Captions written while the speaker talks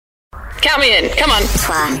Count me in. Come on.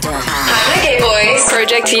 Hi, my gay boys.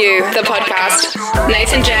 Project U, the podcast.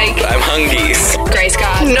 Nathan Jake. I'm Hungies. Grace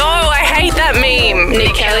Scott. No, I hate that meme.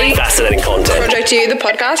 Nick Kelly. Fascinating content. Project U, the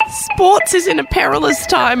podcast. Sports is in a perilous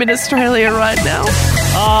time in Australia right now.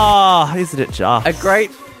 Ah, isn't it just? A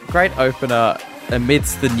great opener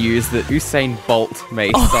amidst the news that Usain Bolt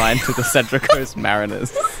may sign to the Central Coast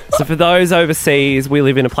Mariners. So for those overseas, we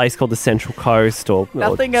live in a place called the Central Coast,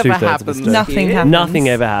 Nothing or ever two-thirds of happens. Australia. Nothing happens. Nothing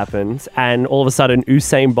ever happens, and all of a sudden,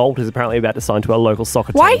 Usain Bolt is apparently about to sign to a local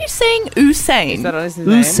soccer team. Why are you saying Usain? Is that his name?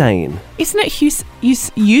 Usain? Isn't it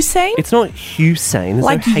Usain? It's not Hussein. There's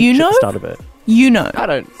Like no H you at know? the start of it. You know. I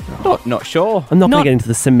don't... Not sure. I'm not going Not to get into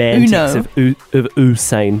the semantics Uno. of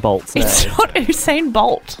Usain Bolt's name. It's not Usain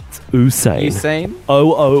Bolt. Usain. Usain?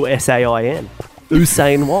 Oosain.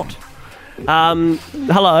 Usain what?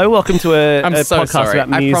 Hello, welcome to a I'm so podcast sorry.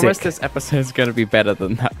 about I music. promise this episode is going to be better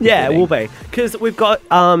than that. Yeah, it will be. Because we've got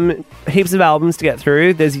heaps of albums to get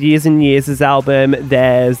through. There's Years and Years' album.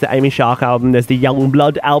 There's the Amy Shark album. There's the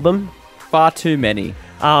Yungblud album. Far too many.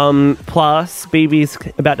 Plus, BB's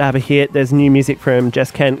about to have a hit. There's new music from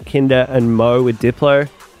Jess Kent, Kinder, and Mo with Diplo,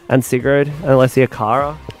 and Sigrid, and Alessia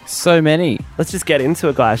Cara. So many. Let's just get into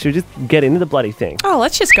it, guys. Should we just get into the bloody thing? Oh,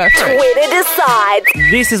 let's just go for it. Twitter decides.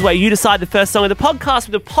 This is where you decide the first song of the podcast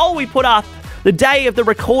with a poll we put up the day of the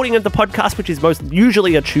recording of the podcast, which is most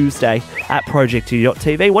usually a Tuesday at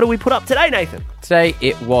project2.tv. What do we put up today, Nathan? Today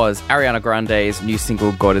it was Ariana Grande's new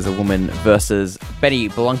single God Is a Woman versus Benny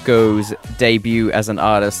Blanco's debut as an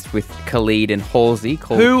artist with Khalid and Halsey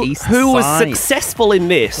called East Who was Side. successful in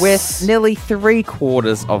this? With nearly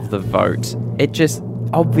 3/4 of the vote. It just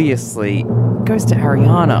obviously goes to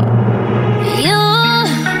Ariana.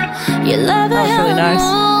 You love That was really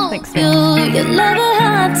nice. Thanks, Nick. You love a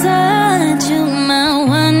hard touch, you my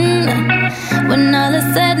one. When all is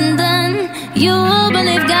said and done, you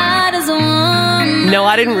believe God is a woman. No,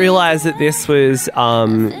 I didn't realise that this was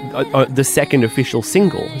the second official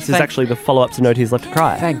single. This is actually the follow-up to No Tears Left to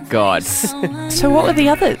Cry. Thank God. So what were the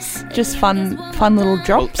others? Just fun little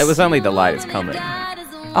drops? It was only The Light Is Coming.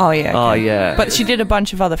 Oh, yeah. Oh, okay. yeah. But she did a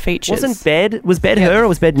bunch of other features. Was Bed her or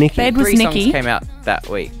was Bed Nikki? Bed was 3 songs Nikki. came out that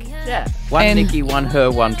week. Yeah. One And- Nikki, one her,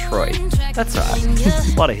 one Troy. That's right.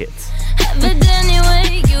 A lot of hits. But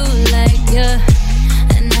anyway, you like her,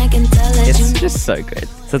 and I can tell that It's you just so good.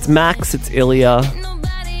 So it's Max, it's Ilya,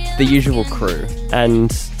 The usual crew.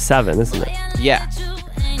 and Savin, isn't it? Yeah.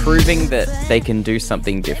 Proving that they can do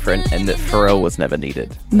something different and that Pharrell was never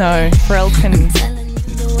needed. No, Pharrell can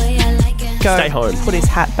the way I like it. go Stay home. put his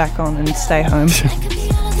hat back on and stay home.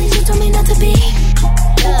 You told me not to be.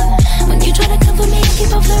 When you try to come for me, I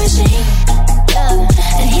keep on flourishing.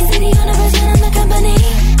 And he said he on a person in the company.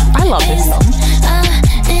 I love this song.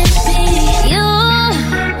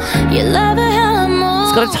 You love it how I'm more.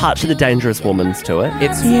 It's got a touch of the Dangerous Woman's to it.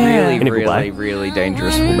 It's Yeah. really, In a good way. really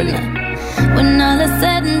dangerous womany. When all is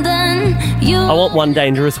said and done, you I want one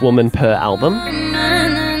Dangerous Woman per album,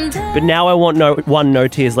 but now I want one No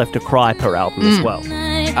Tears Left to Cry per album as well.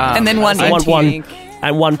 And then one I want one, Think-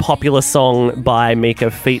 and one popular song by Mika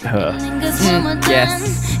Feat Her.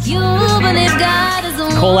 Yes. You believe God is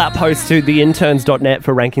a Call out post to theinterns.net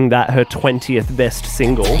for ranking that her 20th best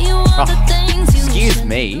single. Excuse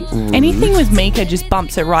me. Anything with Mika just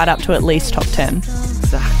bumps it right up to at least top 10.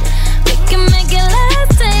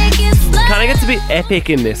 Kind of gets a bit epic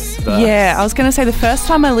in this verse. Yeah, I was going to say the first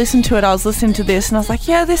time I listened to it, I was listening to this and I was like,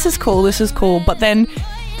 yeah, this is cool. But then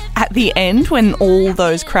at the end, when all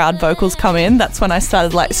those crowd vocals come in, that's when I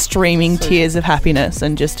started like streaming tears of happiness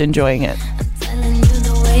and just enjoying it.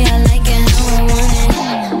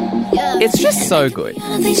 It's just so good.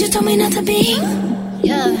 Things you told me not to be.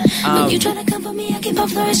 When you try to come for me, I keep on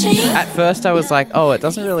flourishing. At first I was like, oh, it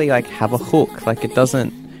doesn't really like have a hook. Like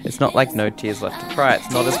it's not like No Tears Left to Cry. It's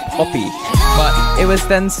not as poppy. But it was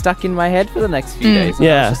then stuck in my head for the next few days. And I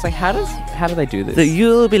Yeah. was just like, how do they do this? That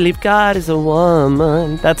you believe God is a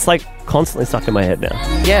woman. That's like constantly stuck in my head now.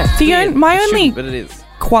 Yeah. it's The weird. on- my It shouldn't, only- but it is.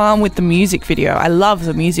 Qualm with the music video. I love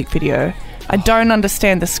the music video. I don't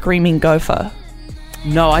understand the screaming gopher.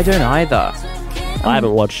 No, I don't either. I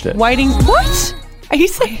haven't watched it. Waiting. What? Are you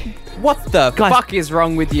saying? What the Guys, fuck is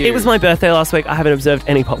wrong with you? It was my birthday last week. I haven't observed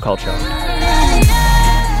any pop culture.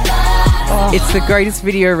 It's the greatest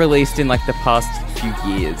video released in like the past few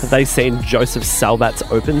years. Have they seen Joseph Salvat's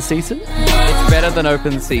Open Season? It's better than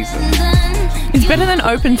Open Season. It's better than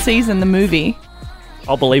Open Season, the movie.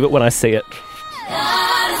 I'll believe it when I see it.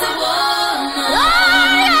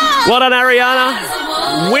 Well done,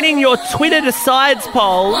 Ariana. Winning your Twitter Decides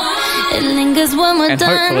poll. It lingers when we're And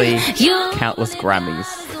done. hopefully You countless Grammys.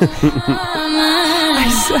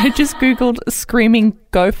 I just Googled screaming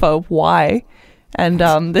gopher, why? And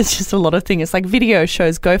there's just a lot of things. It's like video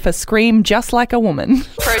shows gopher scream just like a woman.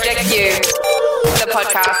 Project You, the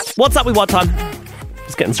podcast. What's up with What Time?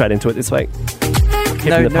 Just getting straight into it this week.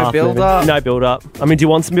 No build up. No build up. I mean, do you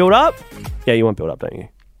want some build up? Yeah, you want build up, don't you?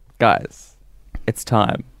 Guys, it's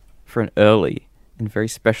time for an early and very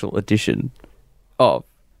special edition of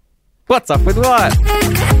What's Up With What?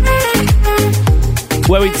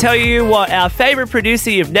 Where we tell you what our favourite producer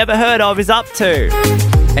you've never heard of is up to.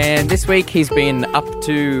 And this week he's been up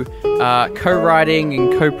to co-writing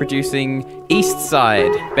and co-producing East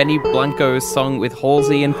Side, Benny Blanco's song with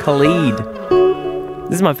Halsey and Khalid.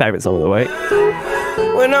 This is my favourite song of the week.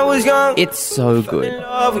 When I was young, It's so good.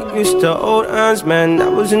 we used to hold hands, man,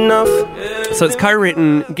 that was enough. So it's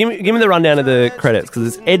co-written. Give me the rundown of the credits,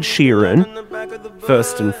 because it's Ed Sheeran,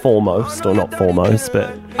 first and foremost, or not foremost,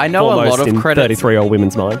 but I know a foremost lot of in credits. 33-year-old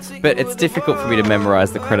women's minds. But it's difficult for me to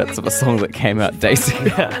memorise the credits of a song that came out days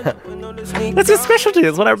ago. That's your specialty.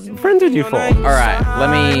 That's what I'm friends with you for. Alright,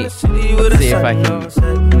 let me see if I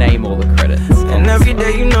can name all the credits. And every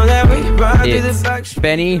day you know that we ride to the back. It's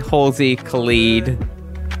Benny, Halsey, Khalid,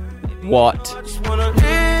 Watt.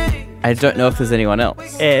 I don't know if there's anyone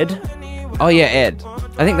else. Ed. Oh yeah, Ed.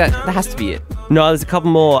 I think that has to be it. No, there's a couple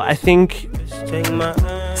more. I think... Take my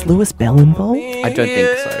hand. Is Lewis Bell involved? I don't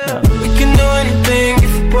think so. We can do anything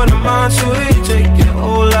if you put a mind to it. Take your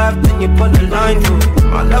whole life, then you put the line through it.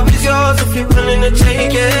 My love is yours if you're willing to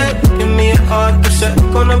take it. Give me a heart, cause I'm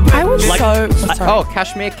gonna break I was it. sorry. Oh,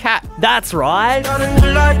 Kashmir Cat. That's right. Starting the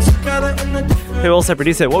lights together in the different. Who also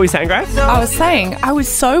produced it? What were you saying, Grace? I was saying, I was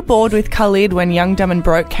so bored with Khalid when Young, Dumb and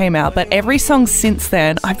Broke came out, but every song since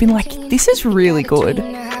then, I've been like, this is really good.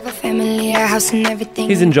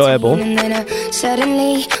 He's enjoyable. Yeah,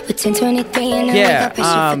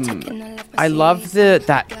 I love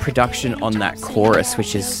that production on that chorus,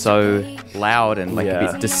 which is so loud and like a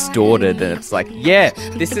Yeah. bit distorted, and it's like, yeah,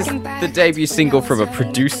 this is the debut single from a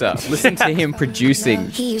producer. Listen to him producing.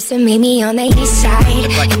 He used to meet me on the east side.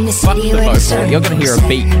 Like, in the fuck city the where vocal. sun You're gonna hear a goes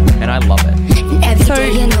beat, and I love it. And every So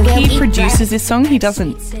day you know where he we produces this song, he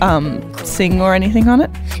doesn't sing or anything on it?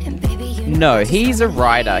 ride. And baby, you know No, he's a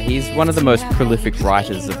writer. He's one of the most prolific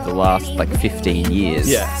writers of the last like 15 years.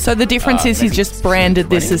 Yeah. So the difference is he's just branded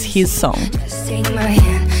this as his song. just take my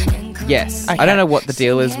hand and come. Yes. Okay. I don't know what the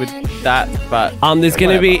deal is with that, but There's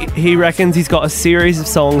going to be... whatever. He reckons he's got a series of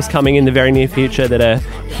songs coming in the very near future that are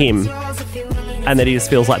him, and that he just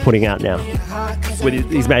feels like putting out now.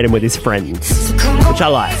 He's made them with his friends, which I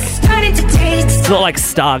like. It's not like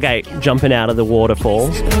Stargate jumping out of the waterfall.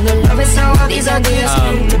 I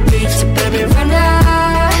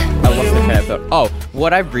lost the hair, but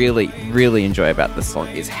what I really, really enjoy about this song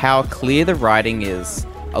is how clear the writing is.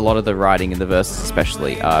 A lot of the writing in the verses,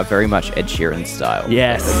 especially, are very much Ed Sheeran style.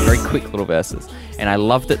 Yes. Very quick little verses, and I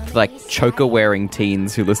love that like choker-wearing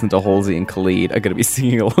teens who listen to Halsey and Khalid are going to be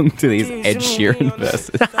singing along to these Ed Sheeran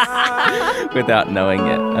verses without knowing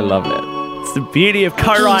it. I love it. It's the beauty of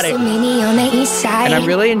co-writing. And I'm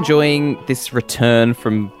really enjoying this return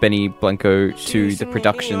from Benny Blanco to the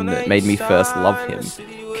production that made me first love him.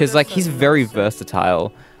 Because, like, he's very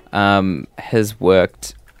versatile, has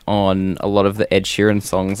worked on a lot of the Ed Sheeran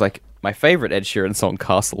songs, like my favourite Ed Sheeran song,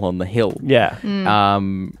 Castle on the Hill. Yeah.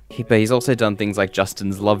 But he's also done things like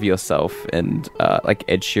Justin's Love Yourself and, like,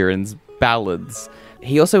 Ed Sheeran's ballads.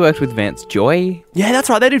 He also worked with Vamps Joy. Yeah, that's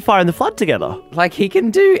right. They did Fire in the Flood together. Like, he can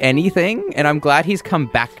do anything, and I'm glad he's come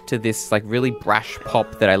back to this, like, really brash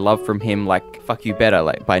pop that I love from him, like Fuck You Better,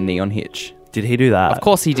 like, by Neon Hitch. Did he do that? Of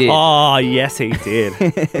course he did. Oh, yes, he did.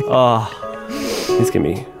 He's going to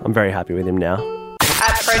be... I'm very happy with him now.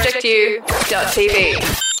 At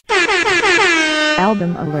projectu.tv.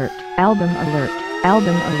 Album alert, album alert,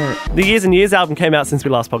 album alert. The Years and Years album came out since we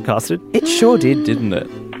last podcasted. It sure did, didn't it?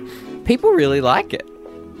 People really like it.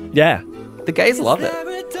 Yeah. The gays love it.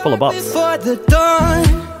 Full of bops. For the dawn.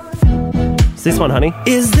 It's this one, honey.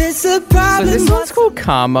 Is this a So problem? this one's called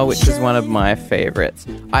Karma, which is one of my favorites.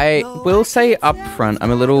 I will say up front, I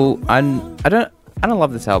don't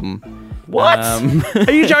love this album. What?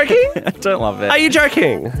 Are you joking? I don't love it. Are you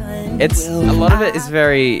joking? It's a lot of it is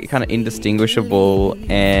very kind of indistinguishable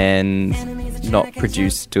and not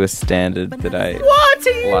produced to a standard that I What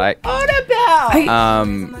are you like. on about?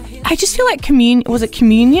 I just feel like Communion was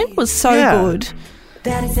so Yeah. good.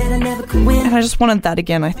 And I just wanted that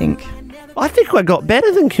again, I think. I think I got better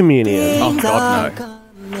than Communion. Oh God, no.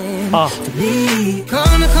 Oh,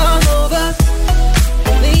 Come over,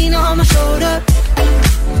 lean on my shoulder.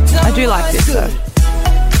 I do like this though.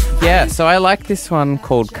 Yeah, so I like this one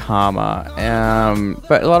called Karma,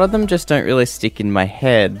 but a lot of them just don't really stick in my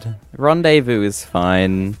head Rendezvous is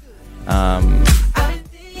fine.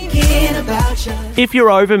 If You're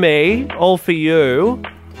Over Me, All For You,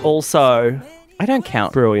 also I don't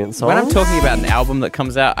count. Brilliant song. When I'm talking about an album that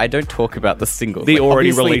comes out, I don't talk about the singles. The already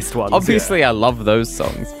obviously- released ones, Obviously, yeah. I love those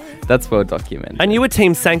songs. That's well documented. And you were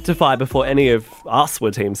Team Sanctify before any of us were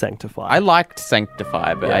Team Sanctify. I liked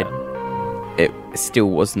Sanctify, but it still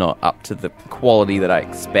was not up to the quality that I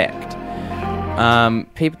expect.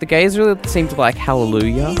 The gays really seem to like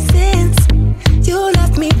Hallelujah. You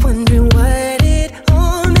left me wondering what it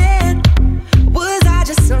all meant. Was I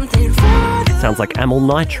just something for the Sounds like amyl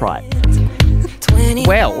nitrite.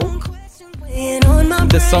 Well,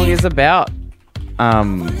 the song is about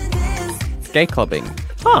gay clubbing.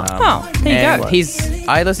 There you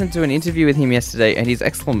go. I listened to an interview with him yesterday, and his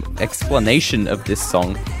explanation of this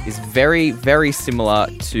song is very, very similar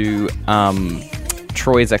to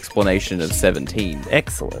Troy's explanation of 17.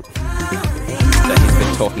 Excellent. That he's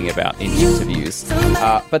been talking about in interviews.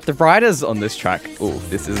 But the writers on this track,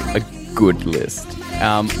 this is a good list.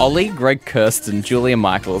 Ollie, Greg Kirsten, Julia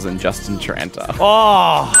Michaels, and Justin Tranter.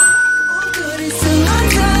 Oh!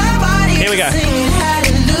 Here we go.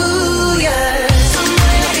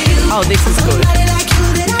 Oh, this is good.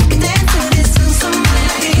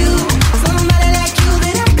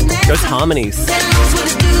 Those harmonies.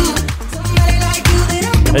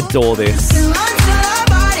 Adore this.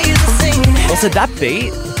 Also, that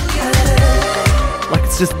beat. Like,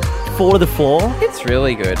 it's just 4 to the floor. It's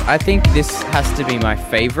really good. I think this has to be my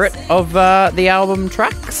favourite of the album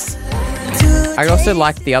tracks. I also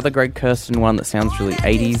like the other Greg Kirsten one that sounds really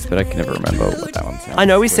 80s, but I can never remember what that one sounds like. I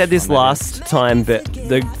know we said this last time, but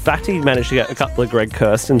the fact he managed to get a couple of Greg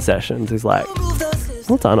Kirsten sessions is like,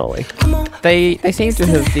 well done, Ollie. They seem to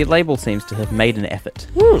have, the label seems to have made an effort.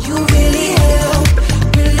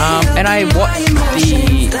 And I watched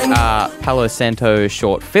the Palo Santo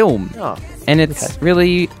short film, and it's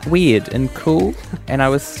really weird and cool, and I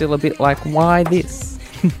was still a bit like, why this?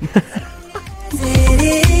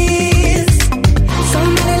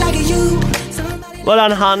 Well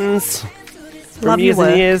done, Hans. Love From your years work.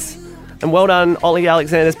 and years. And well done, Ollie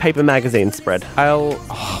Alexander's Paper Magazine spread.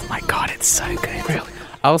 Oh my god, it's so good. Really.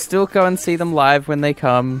 I'll still go and see them live when they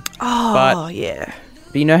come. Oh, yeah.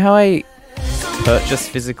 But you know how I purchase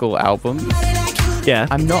physical albums? Yeah.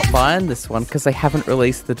 I'm not buying this one because they haven't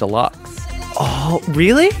released the deluxe. Oh,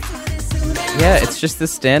 really? Yeah, it's just the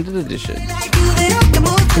standard edition.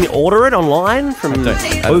 Can you order it online from I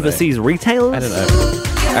don't overseas retailers? I don't know.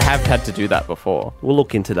 I have had to do that before. We'll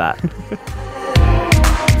look into that.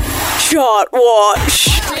 Chart watch.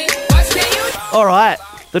 All right,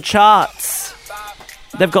 the charts.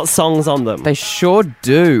 They've got songs on them. They sure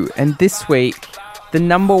do. And this week, the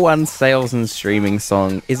number one sales and streaming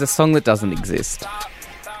song is a song that doesn't exist.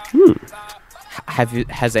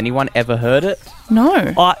 Has anyone ever heard it? No.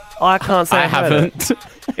 I can't say I I've heard it. haven't.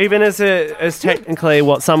 Even as technically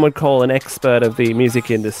what some would call an expert of the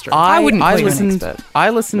music industry. I wouldn't call you an listened. expert. I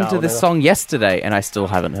listened to No, this never. song yesterday, and I still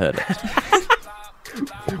haven't heard it.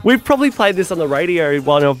 We've probably played this on the radio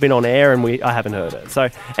while I've been on air, and I haven't heard it. So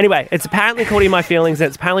anyway, it's apparently called In My Feelings, and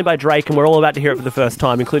it's apparently by Drake, and we're all about to hear it for the first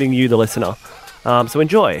time, including you, the listener. So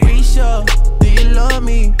enjoy. Risha, do you love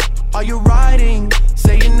me? Are you riding?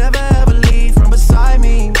 Say you never ever leave from beside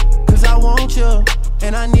me. Cause I want you,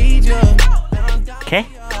 and I need you. Okay.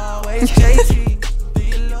 Always JT.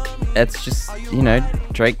 It's just,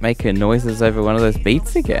 Drake making noises over one of those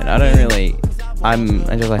beats again. I'm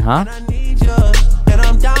just like, huh? I need you, and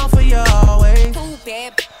I'm down for you always.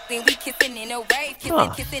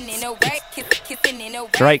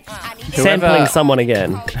 Drake sampling someone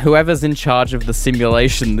again. Whoever's in charge of the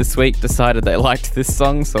simulation this week decided they liked this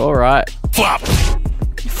song, so alright. Flop.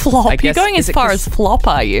 I You're guess- going is as it far 'cause- as flop,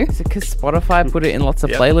 are you? Is it because Spotify put it in lots of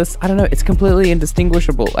Yep. playlists? I don't know. It's completely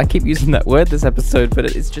indistinguishable. I keep using that word this episode, but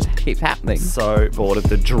it just keeps happening. So bored of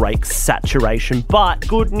the Drake saturation. But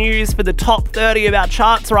good news for the top 30 of our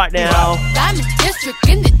charts right now.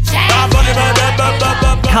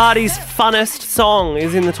 Cardi's Funnest Song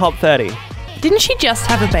is in the top 30. Didn't she just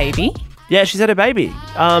have a baby? Yeah, she's had a baby.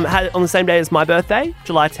 Had it on the same day as my birthday,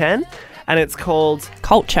 July 10. And it's called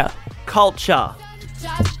Culture. Culture.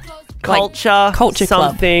 Like Culture Club.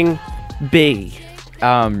 something B.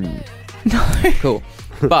 Cool.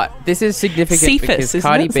 But this is significant Cephas, because isn't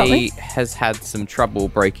Cardi it, B something? has had some trouble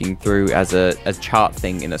breaking through as a chart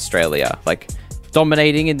thing in Australia. Like,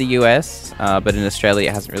 dominating in the US, but in Australia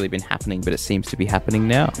it hasn't really been happening, but it seems to be happening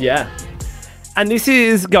now. Yeah. And this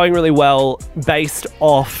is going really well based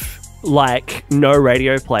off, like, no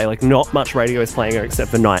radio play. Like, not much radio is playing her except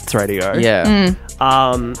for Night's radio. Yeah.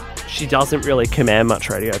 She doesn't really command much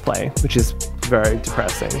radio play, which is very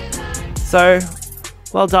depressing. So,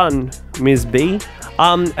 well done, Ms. B.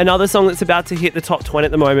 Another song that's about to hit the top 20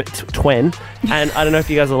 at the moment, Twen, and I don't know if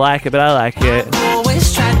you guys will like it, but I like it.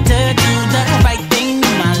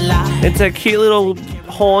 It's a cute little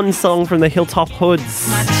horn song from the Hilltop Hoods.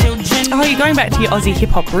 Oh, you're going back to your Aussie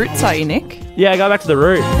hip-hop roots, are you, Nick? Yeah, go back to the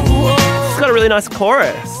root. It's got a really nice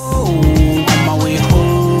chorus.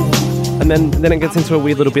 And then it gets into a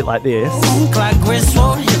weird little bit like this.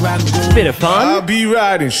 It's a bit of fun. I'll be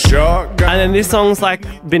riding shotgun. And then this song's like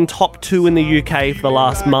been top 2 in the UK for the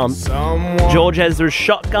last month. George Ezra's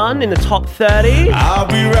Shotgun in the top 30. I'll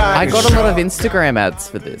be riding I got a lot of Instagram ads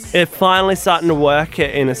for this. It's finally starting to work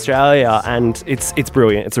it in Australia, and it's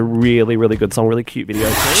brilliant. It's a really, really good song, really cute video.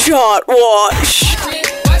 Shot watch.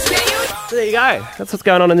 So there you go. That's what's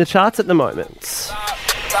going on in the charts at the moment.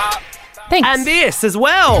 Thanks. And this as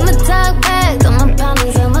well.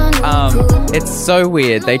 It's so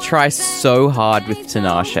weird. They try so hard with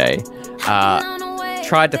Tinashe.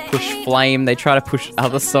 Tried to push Flame. They try to push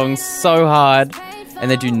other songs so hard, and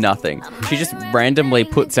they do nothing. She just randomly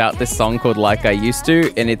puts out this song called Like I Used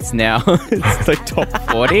To, and it's now it's like top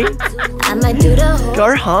 40.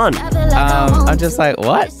 Go on. I'm just like,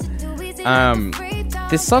 what?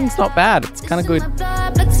 This song's not bad. It's kind of good.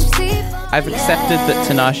 I've accepted that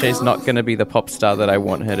Tinashe's not going to be the pop star that I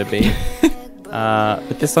want her to be.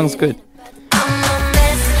 But this song's good.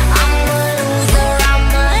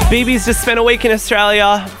 BB's just spent a week in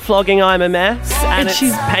Australia flogging I'm a Mess, and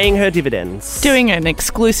she's paying her dividends. Doing an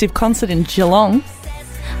exclusive concert in Geelong.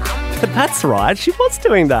 But that's right, she was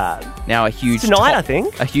doing that. Now a huge Tonight, top, I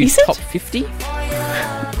think. A huge Is it? top 50.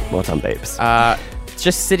 Well done, babes.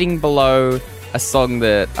 Just sitting below a song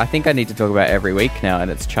that I think I need to talk about every week now, and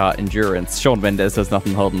it's chart endurance. Shawn Mendes, There's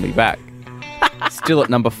Nothing Holding Me Back. Still at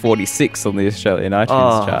number 46 on the Australian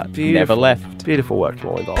iTunes chart. Beautiful. Never left. Beautiful work,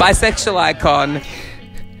 Molly Bob. Bisexual icon.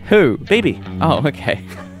 Who? BB. Oh, okay.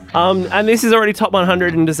 And this is already top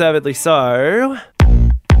 100 and deservedly so.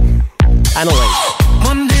 Annalise.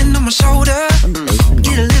 One hand on my shoulder.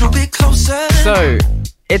 Get a little bit closer. So,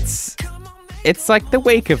 it's like the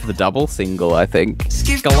week of the double single, I think.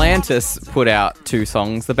 Galantis put out 2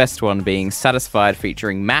 songs, the best one being Satisfied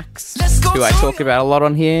featuring Max, who I talk about a lot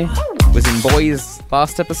on here. Was in Boys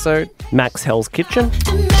last episode. Max Hell's Kitchen.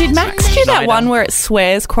 Did Max do that Schneider. one where it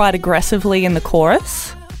swears quite aggressively in the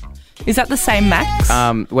chorus? Is that the same Max?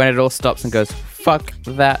 When it all stops and goes, fuck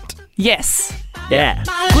that. Yes. Yeah.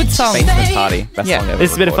 Good song. Basement Party. Best Yeah. song ever This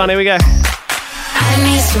is a bit of fun. Here recorded. we go. I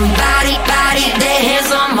need somebody, their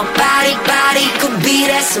hands on my body, could be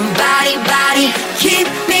that somebody, keep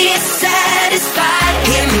me satisfied,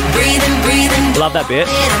 hear me breathing, Love that bit.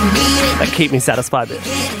 I need it, That keep me satisfied bit.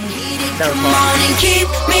 come on and keep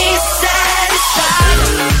me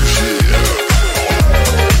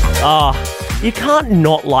satisfied. Oh, you can't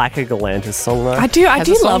not like a Galantis song though. I do Has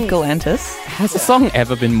a love song- Galantis. Has a song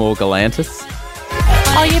ever been more Galantis?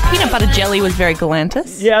 Oh yeah, Peanut Butter Jelly was very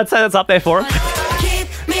Galantis. Yeah, I'd say that's up there for him.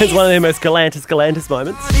 It's one of their most Galantis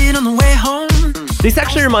moments. On the way home. This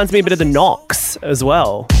actually reminds me a bit of the Knox as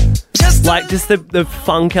well. Like just the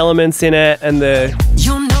funk elements in it and the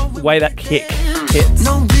way that kick hits.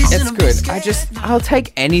 It's good. I'll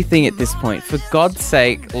take anything at this point. For God's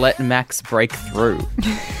sake, let Max break through.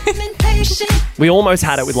 We almost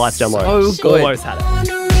had it with Lights Down Low. So good. Almost had it.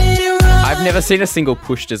 I've never seen a single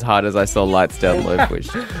pushed as hard as I saw Lights Down Low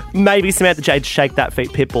pushed. Maybe Samantha Jade Shake That Feet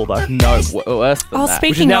Pitbull though. No, worse than Oh, that.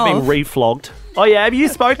 Which is speaking now being of, re-flogged. Oh yeah, have you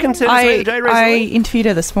spoken to Samantha Jade I recently? interviewed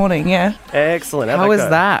her this morning. Yeah. Excellent. How How'd was go?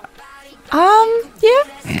 that?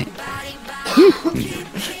 Yeah.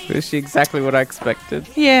 Was she exactly what I expected?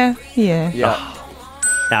 Yeah. Yeah.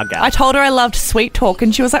 Our gal. I told her I loved Sweet Talk,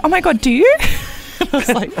 and she was like, "Oh my god, do you?" I was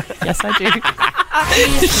like, "Yes, I do."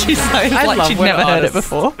 She's so like love she'd when never heard it artists-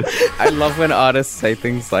 before. I love when artists say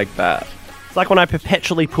things like that. It's like when I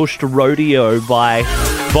perpetually pushed Rodeo by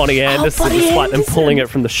Bonnie Anderson Bonnie despite them Anderson. pulling it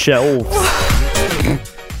from the shelves. I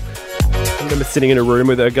remember sitting in a room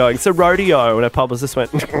with her going, "So Rodeo," and her publicist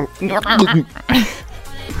went, "Good fun."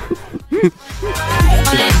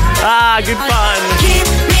 Keep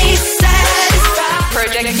me satisfied.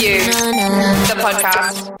 Project You, the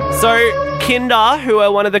podcast. So Kinder, who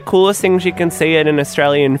are one of the coolest things you can see at an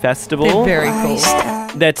Australian festival. They're very cool.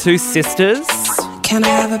 They're 2 sisters. Can I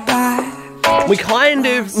have a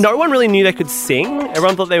bite? No one really knew they could sing.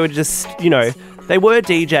 Everyone thought they were just, they were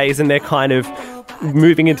DJs and they're kind of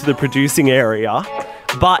moving into the producing area.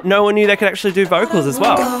 But no one knew they could actually do vocals as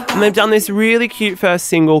well. And they've done this really cute first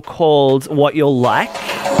single called What You'll Like.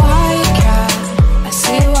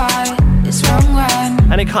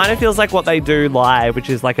 And it kind of feels like what they do live, which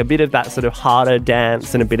is like a bit of that sort of harder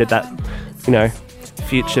dance and a bit of that,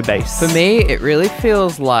 future bass. For me, it really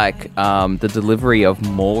feels like the delivery of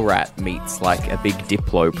Mallrat meets like a big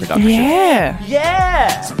Diplo production. Yeah.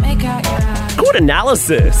 Good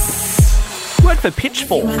analysis. Word for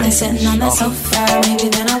Pitchfork.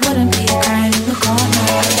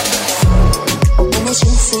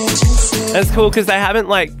 That's cool because they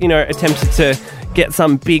haven't attempted to get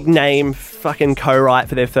some big name fucking co-write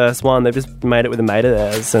for their first one. They've just made it with a mate of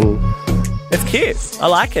theirs, and it's cute. I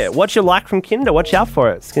like it. What you like from Kinder? Watch out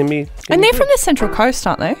for it. It's gonna be. And they're from the Central Coast,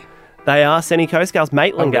 aren't they? They are Sunny Coast Girls,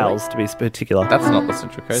 Maitland Girls to be particular. That's not the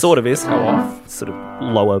Central Coast. Sort of is. Go off. Sort of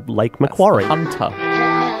lower Lake Macquarie. Hunter.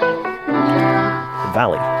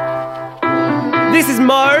 Valley. This is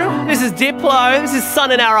Mo. This is Diplo. This is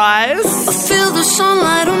Sun in Our Eyes. I feel the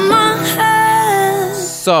sunlight on my head.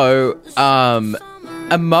 So,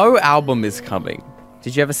 a Mo album is coming.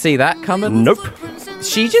 Did you ever see that coming? Nope.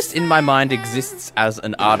 She just, in my mind, exists as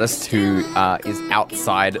an artist who is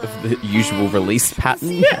outside of the usual release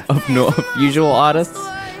pattern of usual artists.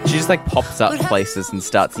 She just pops up places and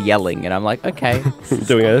starts yelling, and I'm like, okay.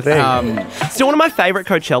 Doing her thing. Still one of my favourite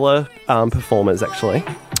Coachella performers, actually.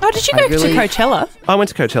 Oh, did you go to Coachella? I went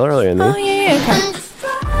to Coachella earlier in the year. Oh, yeah, okay.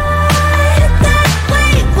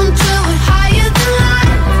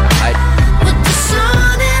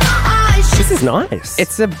 This is nice.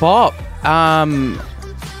 It's a bop.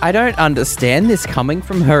 I don't understand this coming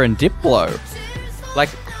from her and Diplo.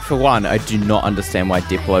 For one, I do not understand why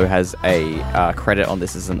Diplo has a credit on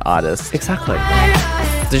this as an artist. Exactly.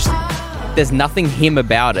 There's nothing him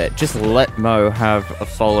about it. Just let Mo have a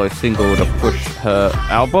solo single to push her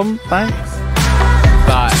album, thanks.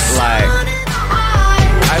 But,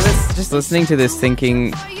 I was just listening to this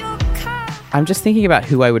thinking... I'm just thinking about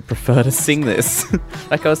who I would prefer to sing this.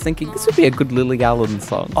 I was thinking, this would be a good Lily Allen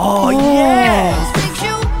song. Oh, yeah!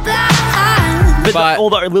 But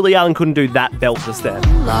although Lily Allen couldn't do that belt just then.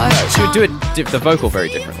 No, she would do the vocal very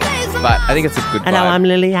differently. But I think it's a good vibe. Hello, I'm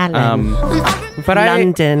Lily Allen. But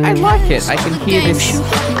London. I like it. I can hear this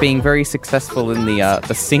being very successful in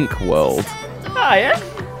the sync world. Oh, yeah?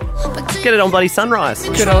 Get it on bloody Sunrise.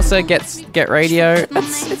 Could also get radio.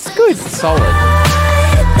 It's good. It's solid.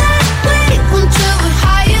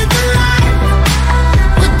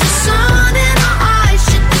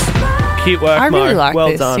 Cute work, I really Mo. like well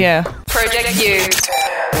this, done. yeah. Project You,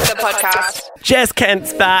 the podcast. Jess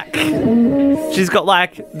Kent's back. She's got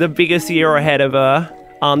the biggest year ahead of her.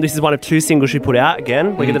 This is one of 2 singles she put out.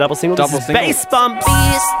 Again, we get the double single. This is Bass Bumps.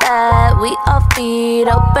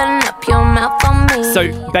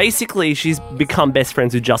 So basically, she's become best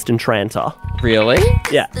friends with Justin Tranter. Really?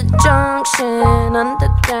 Yeah.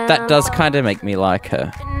 That does kind of make me like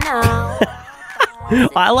her.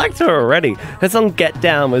 I liked her already. Her song Get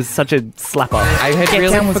Down was such a slapper. I had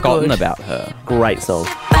really Down was forgotten good. about her. Great song.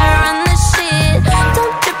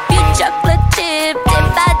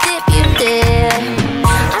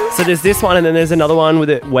 So there's this one, and then there's another one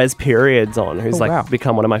with Wes Periods on, who's wow.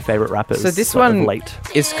 become one of my favourite rappers. So this of one late.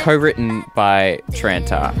 is co-written by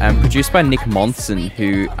Tranter and produced by Nick Monson,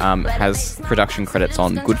 who has production credits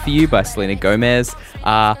on Good For You by Selena Gomez,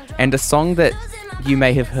 and a song that you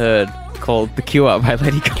may have heard called The Cure by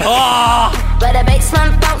Lady Gaga.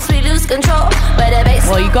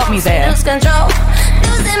 Well, you got me there.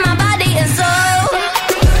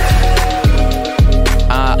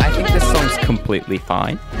 I think this song's completely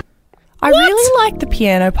fine. I really like the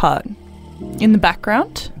piano part in the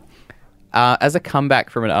background. As a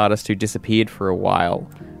comeback from an artist who disappeared for a while,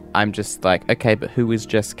 I'm just like, okay, but who is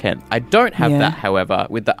Jess Kent? I don't have that, however,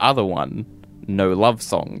 with the other one, No Love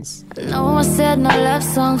Songs. No, I said no love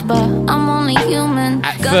songs, but I'm only human.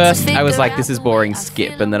 At first, I was like, this is boring,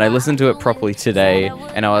 skip. And then I listened to it properly today,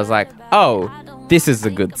 and I was like, oh, this is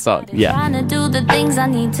a good song. Yeah.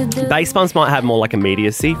 Bass bumps might have more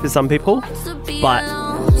immediacy for some people, but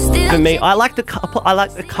for me, I like the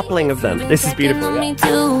coupling of them. This is beautiful. Yeah.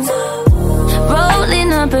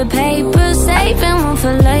 Rolling up a paper, saving one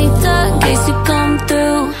for later, in case you come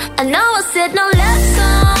through. I know I said no love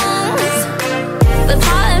songs, but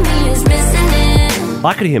part of me is missing it.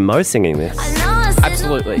 I could hear Mo singing this. I know I said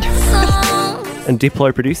Absolutely. no love songs, And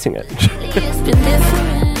Diplo producing it. it's been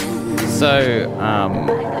different. So,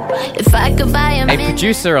 If I could buy a a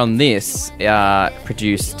producer on this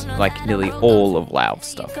produced nearly all of Lauv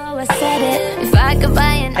stuff. I said it. If I could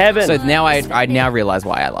buy an Heaven. So now I now realize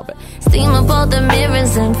why I love it. steam up all the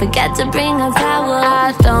mirrors and forget to bring a towel.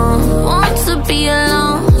 I don't want to be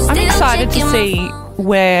alone. I'm Still excited to checking see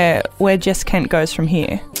where Jess Kent goes from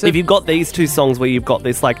here. If you've got these 2 songs where you've got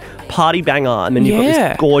this party banger and then you've got Yeah.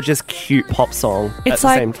 this gorgeous, cute pop song at It's the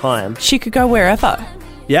like same time. she could go wherever.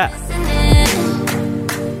 Yeah.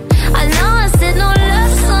 I know I said no love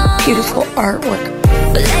beautiful artwork.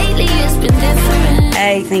 But lately it's been different.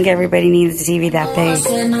 I think everybody needs a TV that big.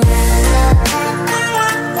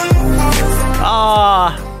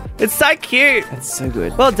 Ah, it's so cute. That's so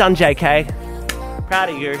good. Well done, JK. Proud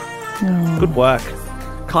of you. Good work.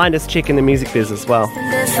 Kindest chick in the music biz as well.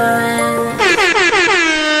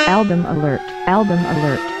 Album alert. Album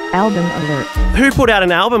alert. Album alert. Who put out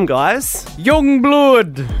an album, guys?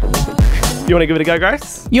 Yungblud. You want to give it a go,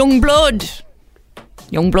 Grace? Yungblud.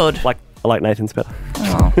 Yungblud. I like Nathan's better.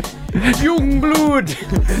 Oh. Yungblud.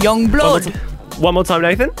 Yungblud. One more time,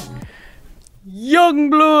 Nathan.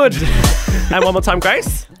 Yungblud. And one more time,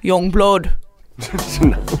 Grace. Yungblud.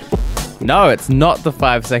 No, it's not the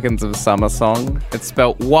 5 Seconds of Summer song. It's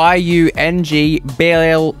spelled Yungblud.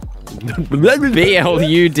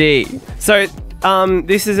 So,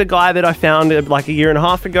 this is a guy that I found like a year and a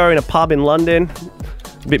half ago in a pub in London.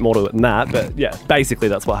 A bit more to it than that, but yeah, basically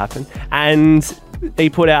that's what happened. And he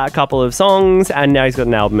put out a couple of songs, and now he's got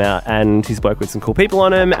an album out, and he's worked with some cool people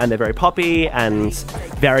on them, and they're very poppy and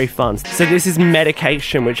very fun. So this is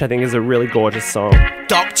Medication, which I think is a really gorgeous song.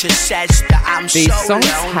 Doctor says that I'm These songs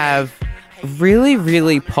have really,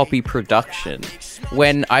 really poppy production.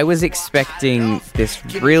 When I was expecting this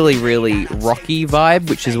really, really rocky vibe,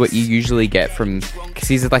 which is what you usually get from, because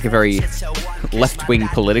he's like a very left-wing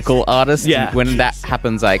political artist. Yeah. And when that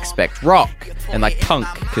happens, I expect rock and like punk,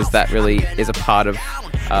 because that really is a part of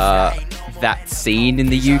that scene in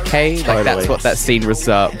the UK. Totally. Like that's what that scene was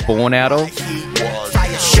born out of. And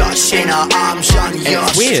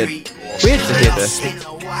it's weird to hear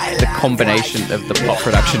the combination of the pop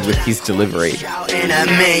production with his delivery.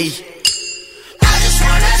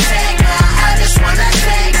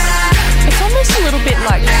 It's almost a little bit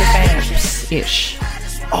like the Vamps-ish.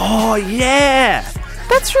 Oh, yeah.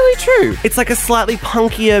 That's really true. It's like a slightly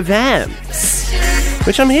punkier Vamps,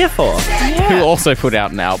 which I'm here for. Who also put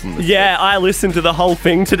out an album. Yeah, I listened to the whole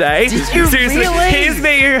thing today. Did you Seriously, really? Here's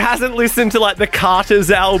me who hasn't listened to like the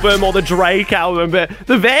Carter's album or the Drake album, but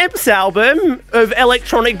the Vamps album of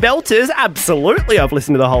electronic belters, absolutely, I've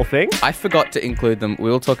listened to the whole thing. I forgot to include them.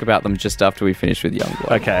 We'll talk about them just after we finish with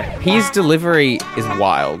Yungblud. Okay. His delivery is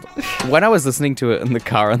wild. When I was listening to it in the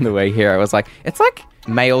car on the way here, I was like, it's like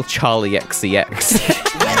male Charlie XCX.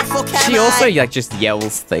 She also like just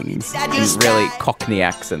yells things in really Cockney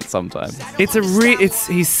accent sometimes.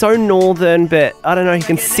 He's so northern, but I don't know, he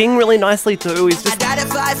can sing really nicely too. He's just,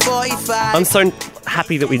 I'm so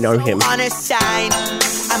happy that we know him.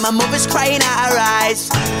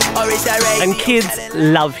 And kids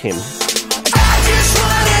love him.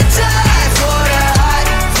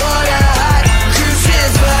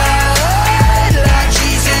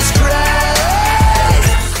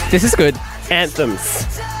 This is good. Anthems.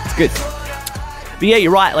 It's good. But yeah,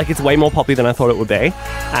 you're right. Like, it's way more poppy than I thought it would be.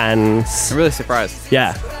 And I'm really surprised.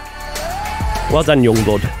 yeah. Well done,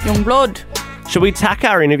 Yungblud. Yungblud. Should we tack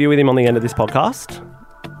our interview with him on the end of this podcast?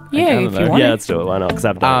 Yeah, if you want. Yeah, let's do it. Why not? Because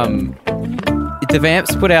I've done it. The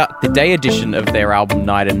Vamps put out the day edition of their album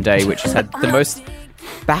Night and Day, which has had the most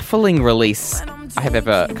baffling release I have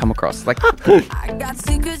ever come across. Like, I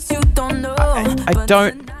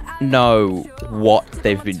don't know what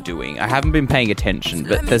they've been doing. I haven't been paying attention,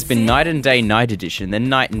 but there's been Night and Day Night Edition, then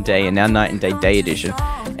Night and Day, and now Night and Day Day Edition.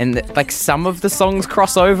 And like some of the songs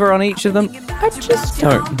cross over on each of them. I just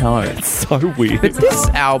don't know. It's so weird. But this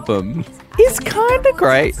album is kind of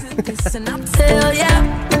great. So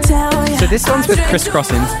this one's with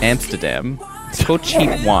Crisscross Amsterdam. It's called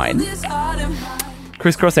Cheap Wine.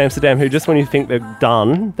 Crisscross Amsterdam, who just when you think they're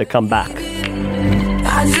done, they come back.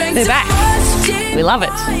 They're back. We love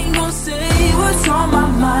it.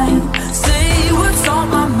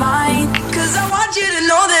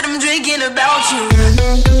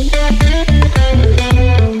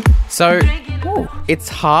 So it's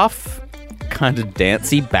half kind of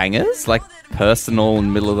dancey bangers, like Personal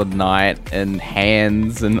and Middle of the Night and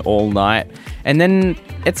Hands and All Night. And then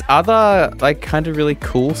it's other like kind of really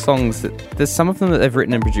cool songs that there's some of them that they've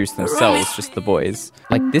written and produced themselves, just the boys.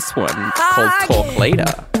 Like this one called Talk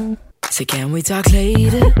Later. So can we talk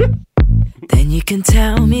later? Then you can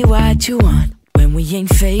tell me what you want when we ain't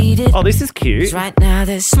faded. Oh, this is cute. 'Cause right now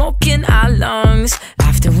there's smoke in our lungs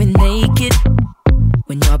after we're naked.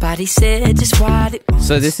 When your body said just what it wants.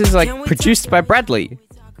 So this is like produced by Bradley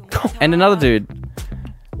and another dude.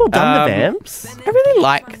 Well done, the Vamps. I really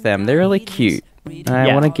like them. They're really cute. I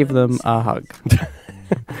Yeah. want to give them a hug.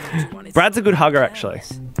 Brad's a good hugger, actually.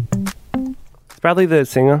 Is Bradley the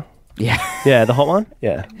singer? Yeah. Yeah, the hot one?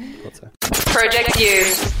 Yeah. Project You.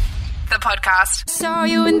 the podcast. Saw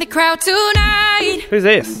you in the crowd tonight. Who's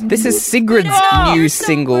this? This is Sigrid's new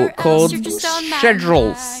single called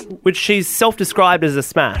Schedules. Which she's self-described as a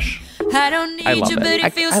smash. I don't need I love you, but it.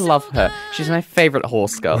 it feels I love her. She's my favourite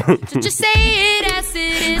horse girl. so just say it as it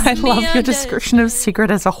is. I love your description of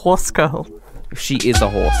Sigrid as a horse girl. She is a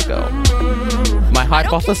horse girl. My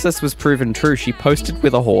hypothesis was proven true. She posted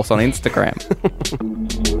with a horse on Instagram.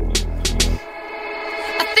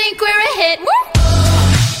 I think we're a hit.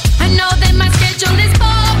 I know that my schedule is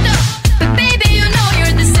booked up, but baby, you know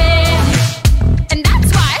you're the same, and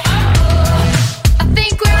that's why I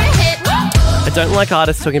think we're a hit. I don't like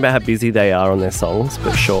artists talking about how busy they are on their songs,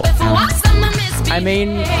 but sure. I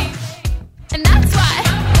mean, and that's why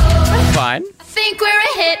fine. I think we're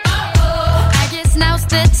a hit. I guess now's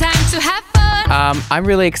the time to have fun. I'm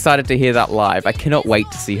really excited to hear that live. I cannot wait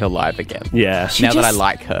to see her live again. Yeah. Now that I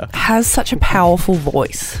like her. Has such a powerful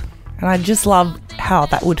voice. And I just love how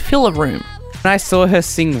that would fill a room. When I saw her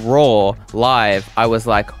sing Raw live, I was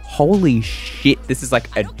like, holy shit, this is like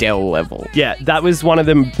Adele level. Yeah, that was one of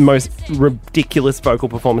the most ridiculous vocal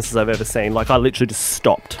performances I've ever seen. Like, I literally just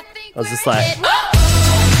stopped. I was just like...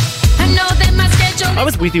 I know that my schedule I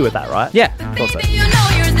was with you with that, right? Yeah. Thought so. baby, you know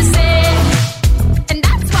you're the same, and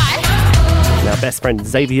that's why Our best friend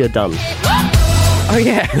Xavier Dunn. Oh,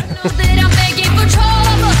 yeah. that I'm begging for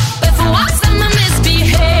trouble, but for once I'm a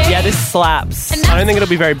misbehave. Yeah, this slaps. I don't think it'll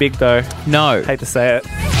be very big, though. No. Hate to say it.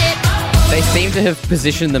 They seem to have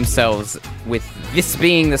positioned themselves with this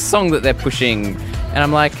being the song that they're pushing. And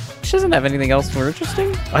I'm like, she doesn't have anything else more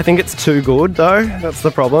interesting. I think it's too good, though. That's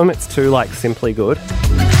the problem. It's too, like, simply good.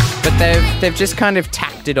 But they've just kind of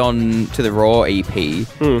tacked it on to the Raw EP.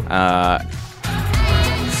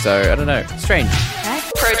 So, I don't know. Strange.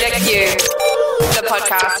 Project You, the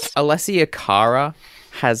podcast. Alessia Cara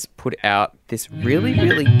has put out this really,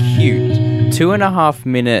 really cute 2.5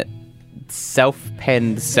 minute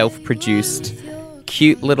self-penned, self-produced,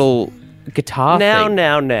 cute little guitar thing.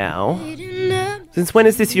 Now. Since when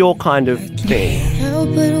is this your kind of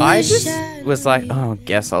thing? I just was like, oh,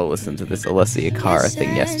 guess I'll listen to this Alessia Cara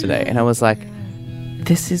thing yesterday. And I was like,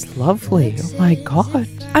 this is lovely. Oh my God.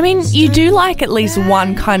 I mean, you do like at least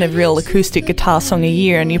one kind of real acoustic guitar song a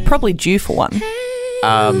year, and you're probably due for one.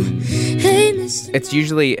 It's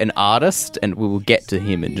usually an artist, and we will get to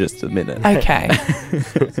him in just a minute. Okay.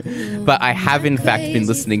 But I have, in fact, been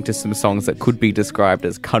listening to some songs that could be described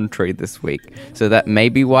as country this week. So that may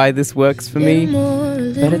be why this works for me.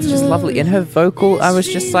 But it's just lovely. And her vocal, I was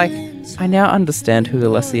just like, I now understand who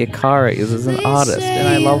Alessia Cara is as an artist, and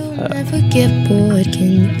I love her.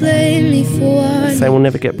 Say we'll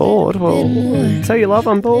never get bored. Well, tell you love,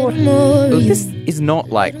 I'm bored. This is not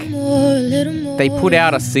like... They put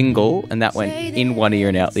out a single, and that went in one ear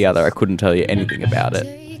and out the other. I couldn't tell you anything about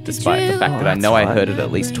it, despite the fact that I know I heard it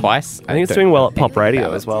at least twice. I think it's doing well at pop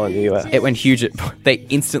radio as well in the US. It went huge. They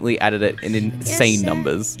instantly added it in insane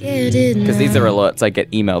numbers. Because these are alerts I get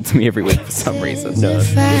emailed to me every week for some reason. No.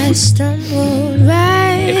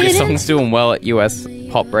 If your song's doing well at US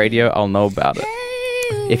pop radio, I'll know about it.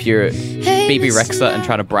 If you're BB Rexa and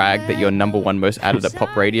trying to brag that you're number one most added at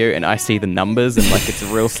pop radio and I see the numbers and like it's a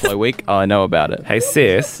real slow week, I know about it. Hey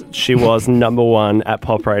sis, she was number one at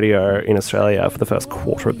pop radio in Australia for the first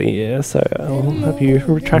quarter of the year, so I'll have you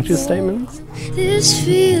retract your statements.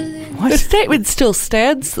 The statement still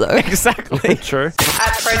stands, though. Exactly. True.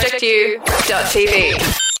 At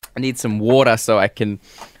projectyou.tv. I need some water so I can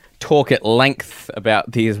talk at length about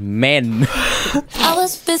these men. I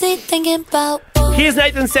was busy thinking about. Here's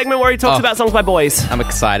Nathan's segment where he talks about songs by boys. I'm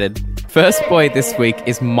excited. First boy this week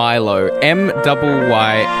is Myylo,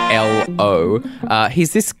 Myylo.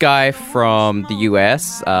 He's this guy from the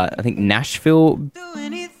US, I think Nashville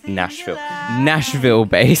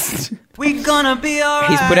based. We gonna be alright.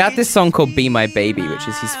 He's put out this song called Be My Baby, which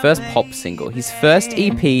is his first pop single. His first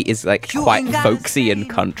EP is like quite folksy and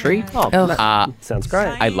country. Sounds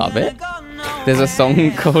great. I love it. There's a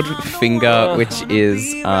song called Finger, which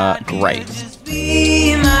is great.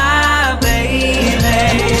 Be my baby.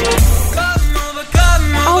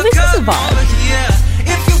 Oh, this is a vibe.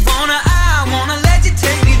 If you wanna, I wanna let you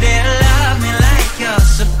take me there. Love me like you're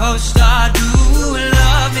supposed to do.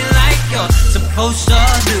 Love me like you're supposed to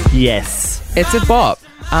do. Yes. It's a bop.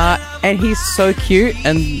 And he's so cute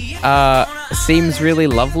and seems really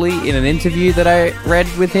lovely in an interview that I read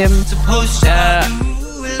with him.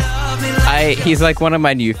 He's like one of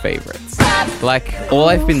my new favorites. Like, all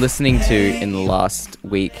I've been listening to in the last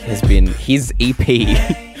week has been his EP.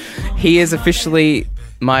 He is officially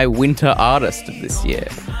my winter artist of this year.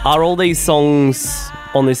 Are all these songs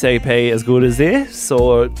on this EP as good as this,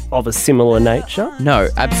 or of a similar nature? No,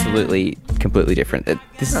 absolutely, completely different.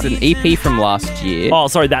 This is an EP from last year. Oh,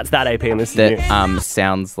 sorry, that's that EP, and this is new. That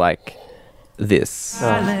sounds like this.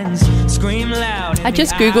 I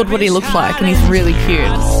just googled what he looks like, and he's really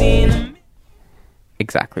cute.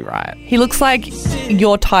 Exactly right. He looks like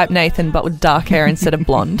your type, Nathan, but with dark hair instead of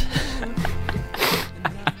blonde.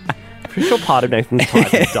 Pretty sure part of Nathan's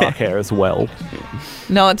type is dark hair as well.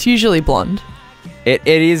 No, it's usually blonde. It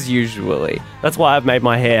is usually. That's why I've made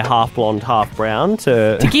my hair half blonde, half brown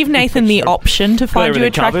to Give Nathan the option to find you everything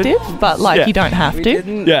attractive, covered. but Yeah. you don't have to.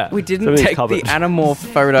 We didn't Everything's take covered. the animorph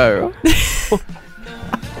photo.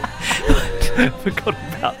 Forgot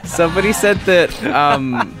about that. Somebody said that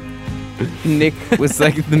Nick was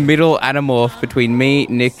like the middle animorph between me,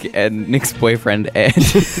 Nick, and Nick's boyfriend, Ed.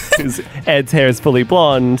 Ed's hair is fully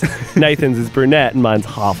blonde, Nathan's is brunette, and mine's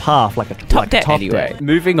half, like a top deck. Anyway,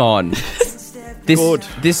 moving on.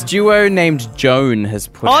 This duo named Joan has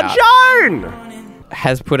put out Joan!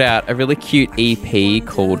 a really cute EP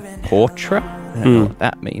called Portrait. I don't know what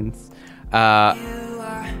that means.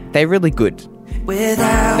 They're really good.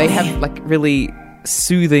 They have like really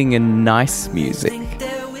soothing and nice music.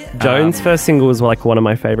 Joan's first single was like one of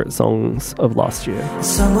my favourite songs of last year.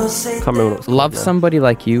 Can't remember what it was called Love now. Somebody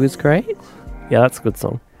Like You is great. Yeah, that's a good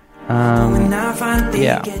song.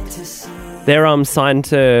 Yeah. They're signed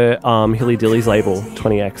to Hilly Dilly's label,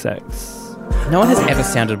 20XX. No one has ever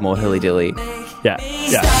sounded more hilly-dilly. Yeah.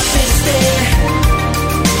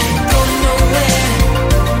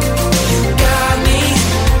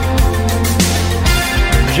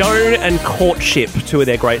 Joan and Courtship, two of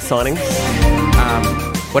their great signings.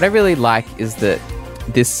 What I really like is that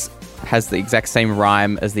this has the exact same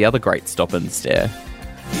rhyme as the other great Stop and Stare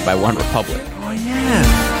by One Republic. Oh,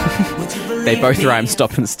 yeah. They both rhyme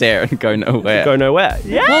Stop and Stare and Go Nowhere. Go nowhere.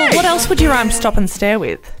 Yeah. Well, what else would you rhyme stop and stare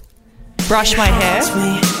with? Brush my hair.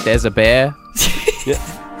 There's a bear. I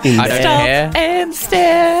don't Stop care. and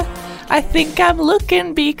stare. I think I'm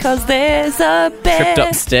looking because there's a bear. Tripped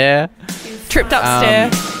up stare. Tripped up stare.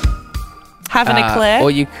 Have an eclair.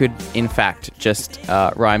 Or you could, in fact, just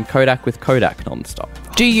rhyme Kodak with Kodak non-stop.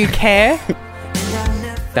 Do you care?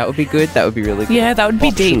 That would be good. That would be really good. Yeah, that would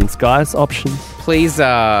be deep. Options, guys. Options. Please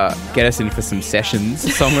get us in for some sessions,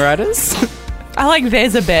 songwriters. I like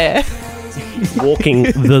there's a bear. Walking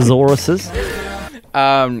thesauruses.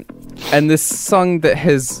 And this song that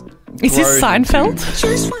has Is this grown Seinfeld?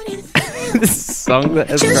 This song that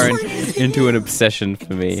has grown into an obsession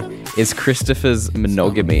for me is Christopher's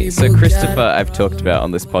Monogamy. So Christopher I've talked about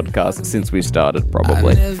on this podcast since we started,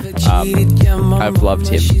 probably. I've loved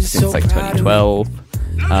him since like 2012.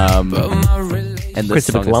 And this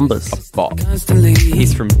Christopher song Columbus. is a bop.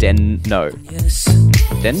 He's from Denmark?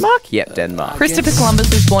 Yep, Denmark. Christopher Columbus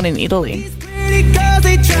was born in Italy. Because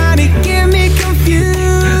they trying to get me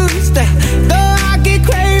confused. Though I get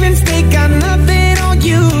cravings, they got nothing on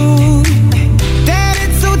you. That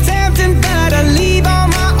it's so tempting that I leave on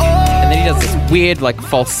my own. And then he does this weird like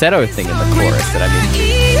falsetto thing in the chorus that I'm into.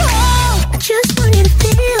 I just want you to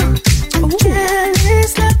feel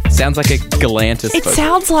jealous love. Sounds like a Galantis It vocal.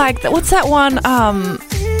 sounds like what's that one?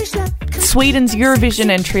 Sweden's Eurovision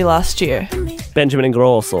entry last year. Benjamin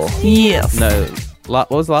Ingrosso. Yes. No, what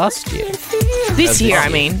was last year? This year, I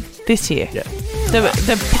mean. This year. Yeah.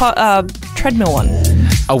 The treadmill one.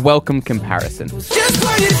 A welcome comparison. Just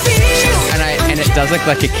want you to feel. And it does look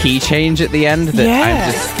like a key change at the end that Yeah.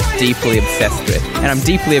 I'm just deeply obsessed with. And I'm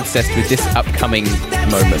deeply obsessed with this upcoming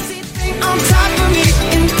moment. On top of me,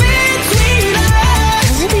 in between us. I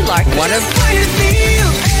really like it. One of Just want you to feel.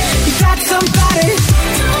 You got somebody.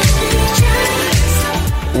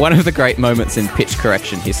 One of the great moments in pitch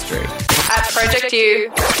correction history. At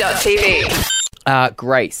projectu.tv.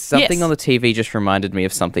 Grace, something Yes. on the TV just reminded me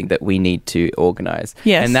of something that we need to organise.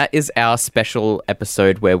 Yes. And that is our special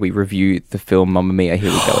episode where we review the film Mamma Mia, Here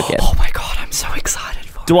We Go Again. Oh my god, I'm so excited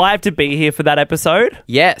for it. Do I have to be here for that episode?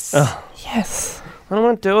 Yes. Yes. I don't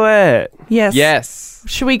want to do it. Yes. Yes.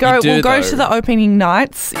 Should we go? You do, We'll go though. to the opening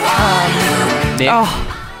nights. Nick,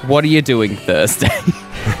 what are you doing Thursday?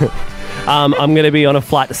 I'm going to be on a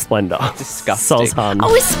flight to Splendor. Disgusting. Solzhan.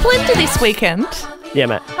 Oh, it's Splendor this weekend. Yeah,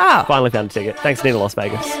 mate. Ah. Finally found a ticket. Thanks, Nina Las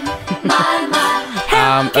Vegas.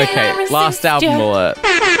 Okay, last album alert.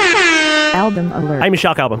 Album alert. Amy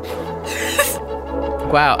Shark album.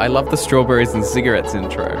 Wow, I love the Strawberries and Cigarettes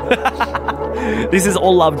intro. This is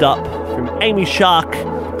All Loved Up from Amy Shark,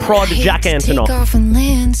 prod Jack Antonoff.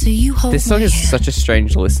 This song is such a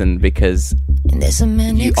strange listen because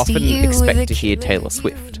you often expect to hear Taylor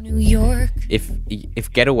Swift.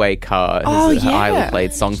 If Getaway Car is an idol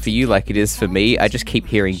played song for you like it is for me, I just keep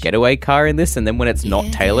hearing Getaway Car in this, and then when it's not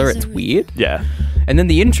Taylor, it's weird. Yeah. And then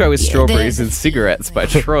the intro is Strawberries and Cigarettes by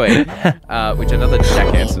Troy, which is another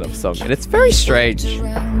Jack Antonoff song. And it's very strange.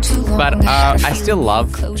 But I still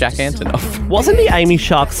love Jack Antonoff. Wasn't the Amy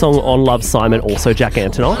Shark song on Love, Simon also Jack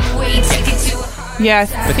Antonoff? Yeah.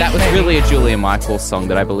 But that was really a Julia Michaels song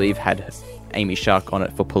that I believe had Amy Shark on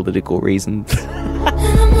it for political reasons.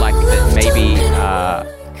 Like that maybe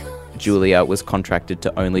Julia was contracted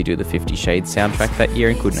to only do the 50 Shades soundtrack that year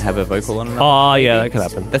and couldn't have a vocal on it. Oh, yeah, that could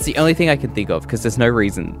happen. That's the only thing I can think of, because there's no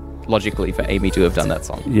reason, logically, for Amy to have done that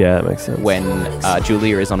song. Yeah, that makes sense. When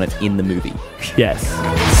Julia is on it in the movie. Yes.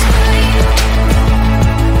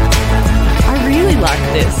 I really like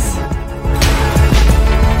this.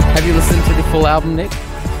 Have you listened to the full album, Nick?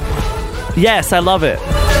 Yes, I love it.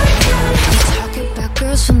 Talk about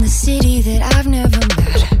girls from the city that I've never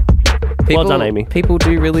met. People, well done, Amy. People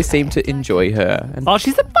do really seem to enjoy her. And Oh,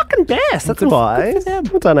 she's the fucking best. That's why.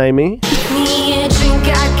 Well done, Amy.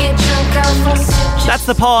 That's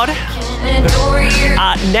the pod.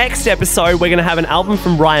 Next episode, we're going to have an album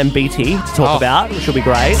from Ryan Beatty to talk about, which will be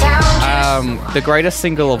great. the greatest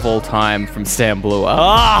single of all time from Sam Blue Up.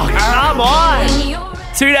 Oh, come on.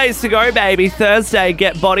 2 days to go, baby. Thursday,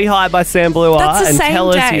 Get Body High by Sam Blue That's the and same tell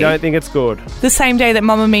us day. you don't think it's good. The same day that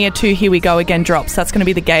Mamma Mia 2 Here We Go Again drops. That's going to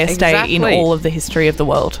be the gayest day in all of the history of the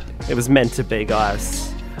world. It was meant to be, guys.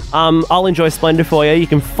 I'll enjoy Splendor for you. You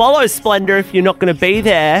can follow Splendor if you're not going to be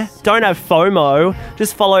there. Don't have FOMO.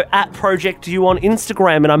 Just follow @ProjectU on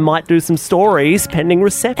Instagram and I might do some stories pending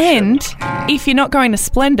reception. And if you're not going to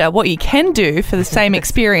Splendor, what you can do for the same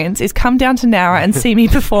experience is come down to Nowra and see me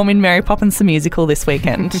perform in Mary Poppins the Musical this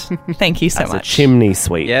weekend. Thank you so That's much. a chimney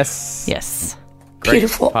sweep. Yes. Yes. Great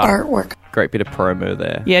Beautiful part. artwork. Great bit of promo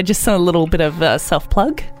there. Yeah, just a little bit of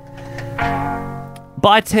self-plug.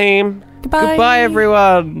 Bye, team. Goodbye. Goodbye,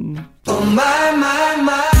 everyone. So,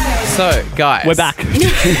 guys. We're back.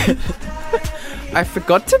 I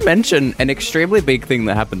forgot to mention an extremely big thing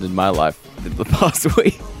that happened in my life in the past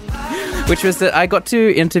week, which was that I got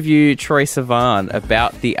to interview Troye Sivan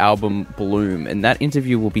about the album Bloom, and that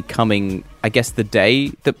interview will be coming, I guess, the day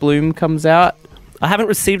that Bloom comes out. I haven't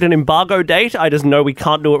received an embargo date. I just know we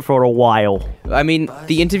can't do it for a while. I mean,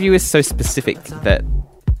 the interview is so specific that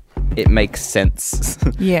it makes sense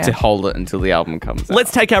to hold it until the album comes out.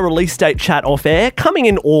 Let's take our release date chat off air. Coming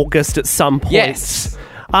in August at some point. Yes.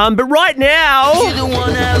 But right now,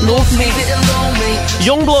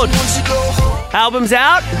 Yungblud. Album's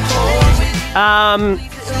out.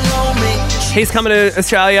 He's coming to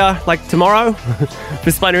Australia like tomorrow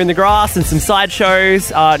for Splendor in the Grass and some side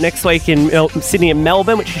shows next week in Sydney and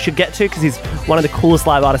Melbourne, which you should get to because he's one of the coolest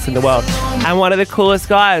live artists in the world and one of the coolest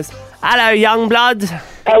guys. Hello, Yungblud.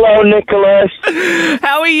 Hello, Nicholas.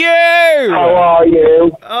 How are you? How are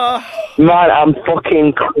you? Man, I'm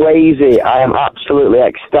fucking crazy. I am absolutely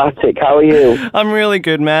ecstatic. How are you? I'm really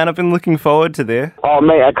good, man. I've been looking forward to this. Oh,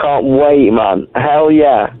 mate, I can't wait, man. Hell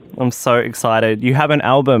yeah. I'm so excited. You have an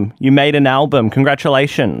album. You made an album.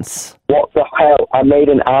 Congratulations. What the hell? I made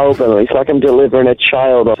an album. It's like I'm delivering a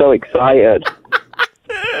child. I'm so excited.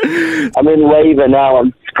 I'm in labour now.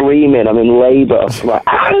 I'm screaming. I'm in labour. I'm like,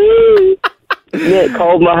 Nick,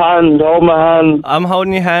 hold my hand. I'm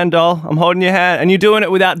holding your hand, doll. I'm holding your hand. And you're doing it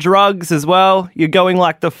without drugs as well. You're going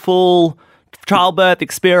like the full childbirth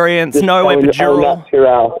experience. Just no going epidural. all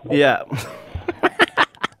natural. Yeah.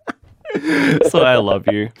 So I love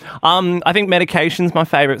you. I think Medication's my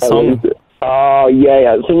favourite song. Oh,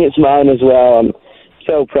 yeah. I think it's mine as well. I'm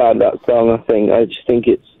so proud of that song, I just think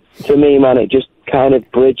it's, to me, man, it just kind of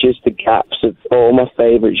bridges the gaps of all my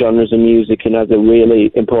favourite genres of music and has a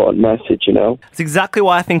really important message, you know? It's exactly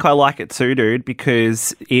why I think I like it too, dude,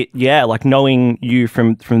 because like knowing you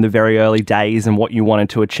from the very early days and what you wanted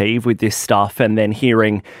to achieve with this stuff and then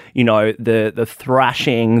hearing, you know, the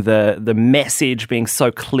thrashing, the message being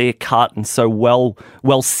so clear cut and so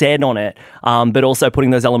well said on it, but also putting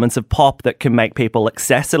those elements of pop that can make people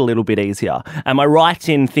access it a little bit easier. Am I right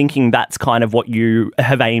in thinking that's kind of what you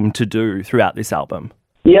have aimed to do throughout this album?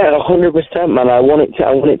 Yeah, 100%, man. I want it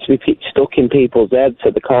to be stuck in people's heads so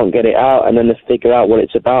they can't get it out, and then they figure out what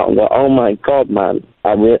it's about and go, oh my God, man,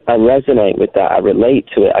 I resonate with that. I relate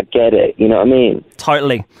to it. I get it. You know what I mean?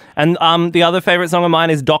 Totally. And the other favourite song of mine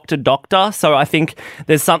is Doctor Doctor. So I think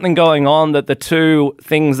there's something going on that the two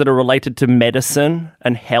things that are related to medicine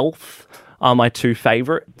and health are my two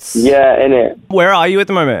favourites. Yeah, innit? Where are you at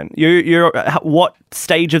the moment? You're what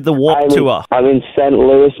stage of the Warped Tour? I'm in St.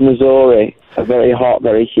 Louis, Missouri. a very hot,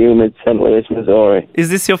 very humid St. Louis, Missouri. Is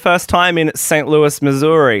this your first time in St. Louis,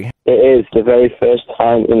 Missouri? It is the very first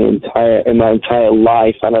time in my entire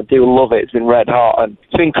life, and I do love it. It's been red hot, and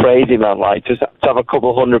it's been crazy, man. Like, just to have a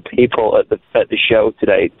couple hundred people at the show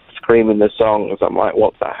today screaming the songs. I'm like,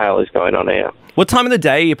 what the hell is going on here? What time of the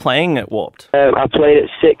day are you playing at Warped? I played at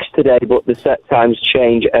 6 today, but the set times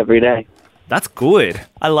change every day. That's good.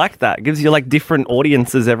 I like that. It gives you like different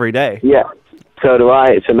audiences every day. Yeah, so do I.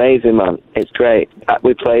 It's amazing, man. It's great.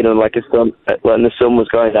 We played on like when the sun was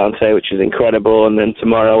going down today, which is incredible, and then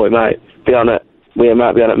tomorrow we might be on at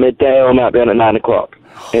midday or we might be on at 9 o'clock.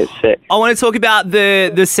 It's sick. I want to talk about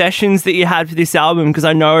the sessions that you had for this album, because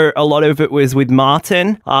I know a lot of it was with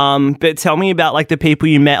Martin. But tell me about like the people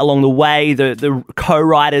you met along the way, the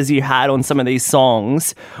co-writers you had on some of these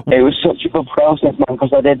songs. It was such a good process, man,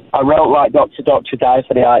 because I wrote like Dr. Die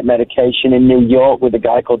for the Eye medication in New York with a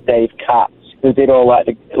guy called Dave Katz, who did all like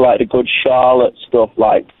the Good Charlotte stuff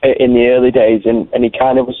like in the early days, and he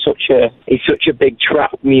kind of was he's such a big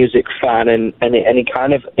trap music fan, and he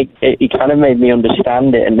kind of made me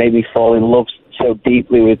understand it and made me fall in love so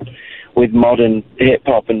deeply with modern hip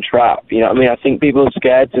hop and trap. You know what I mean? I think people are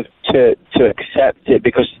scared to accept it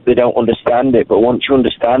because they don't understand it, but once you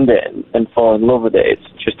understand it and fall in love with it,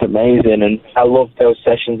 it's just amazing. And I love those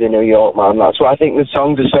sessions in New York, man. That's why I think the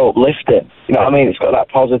songs are so uplifting. You know what I mean? It's got that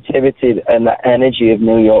positivity and that energy of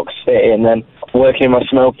New York City. And then working in my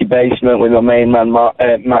smoky basement with my main man,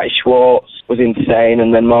 Matty Schwartz, was insane,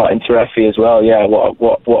 and then Martin Tereffi as well. Yeah, what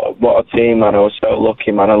a team, man. I was so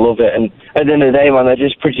lucky, man. I love it. And at the end of the day, man, they're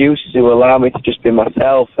just producers who allow me to just be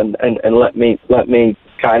myself and let me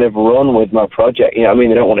kind of run with my project. You know what I mean?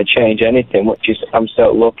 They don't want to change anything, which is, I'm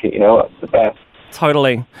so lucky, you know, that's the best.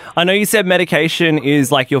 Totally. I know you said Medication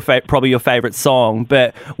is like probably your favourite song,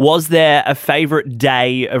 but was there a favourite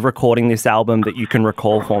day of recording this album that you can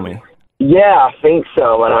recall for me? Yeah, I think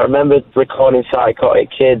so. And I remember recording Psychotic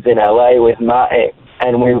Kids in LA with Matty,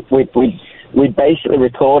 and we basically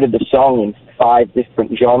recorded the song in 5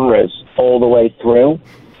 different genres all the way through,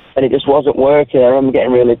 and it just wasn't working. I remember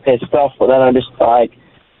getting really pissed off, but then I just I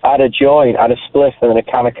had a joint, I had a spliff and then a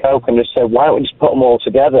can of Coke, and just said, why don't we just put them all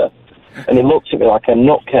together? And he looked at me like a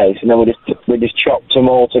nutcase, and then we just chopped them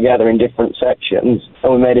all together in different sections,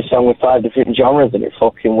 and we made a song with 5 different genres, and it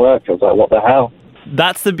fucking worked. I was like, what the hell?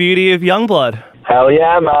 That's the beauty of Yungblud. Hell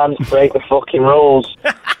yeah, man. Break the fucking rules.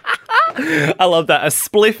 I love that. A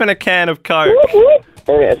spliff and a can of Coke.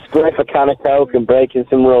 A spliff, a can of Coke, and breaking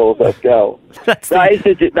some rules. Let's go. That is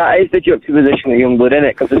the juxtaposition of Yungblud, isn't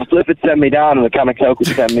it? Because the spliff would send me down and the can of Coke would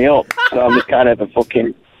send me up. So I'm just kind of a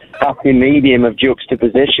fucking happy medium of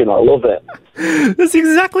juxtaposition. I love it. That's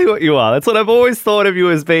exactly what you are. That's what I've always thought of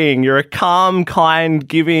you as being. You're a calm, kind,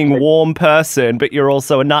 giving, warm person, but you're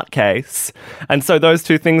also a nutcase. And so those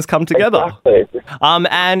two things come together. Exactly.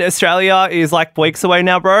 And Australia is like weeks away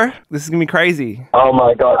now, bro. This is going to be crazy. Oh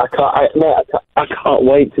my God. I can't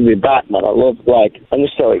wait to be back, man. I'm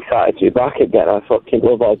just so excited to be back again. I fucking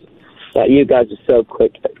love it. Like, you guys are so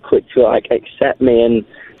quick to like accept me and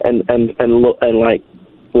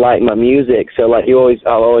like my music, so like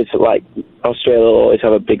I'll always like Australia will always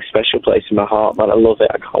have a big special place in my heart, man. I love it.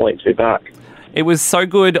 I can't wait to be back. It was so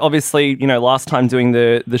good, obviously, you know, last time doing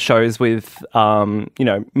the shows with, you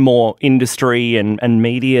know, more industry and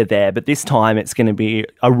media there, but this time it's going to be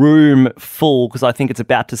a room full, because I think it's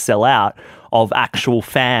about to sell out, of actual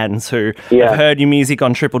fans who have heard your music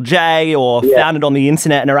on Triple J or found it on the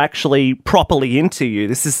internet and are actually properly into you.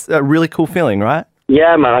 This is a really cool feeling, right?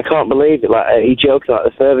 Yeah, man, I can't believe it. Like, he jokes, like,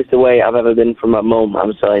 the furthest away I've ever been from my mum,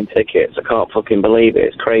 I'm selling tickets. I can't fucking believe it.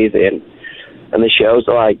 It's crazy. And the shows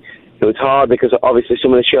are like, it was hard because obviously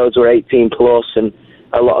some of the shows were 18 plus, and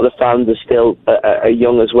a lot of the fans are still are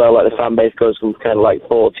young as well. Like, the fan base goes from kind of like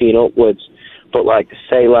 14 upwards. But like, to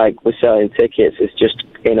say like we're selling tickets, it's just,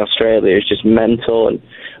 in Australia, it's just mental. And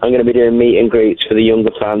I'm going to be doing meet and greets for the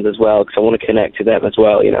younger fans as well, because I want to connect to them as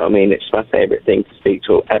well, you know what I mean? It's my favourite thing to speak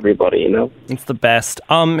to everybody, you know? It's the best.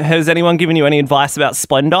 Has anyone given you any advice about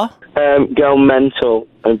Splendour? Go mental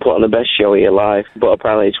and put on the best show of your life. But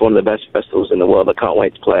apparently it's one of the best festivals in the world. I can't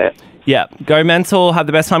wait to play it. Yeah, go mental, have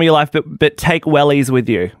the best time of your life, but take wellies with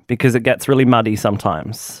you, because it gets really muddy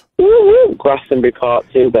sometimes. Woo-hoo. Glastonbury Part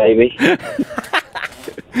 2, baby.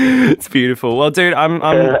 It's beautiful. Well, dude, I'm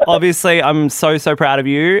obviously I'm so proud of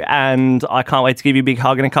you, and I can't wait to give you a big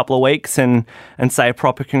hug in a couple of weeks and say a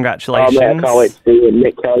proper congratulations. Oh, man, I can't wait to see you.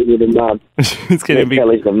 Nick Kelly's the man.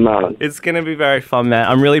 Kelly's the man. It's going to be very fun, man.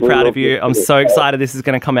 I'm really proud of you. I'm so excited this is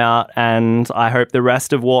going to come out, and I hope the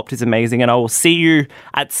rest of Warped is amazing, and I will see you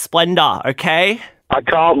at Splendour, okay? I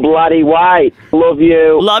can't bloody wait. Love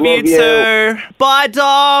you. Love you too. Bye,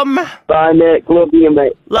 Dom. Bye, Nick. Love you,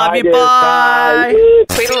 mate. Love you. dude. Bye.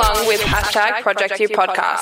 Bye. Tweet along with #ProjectUPodcast.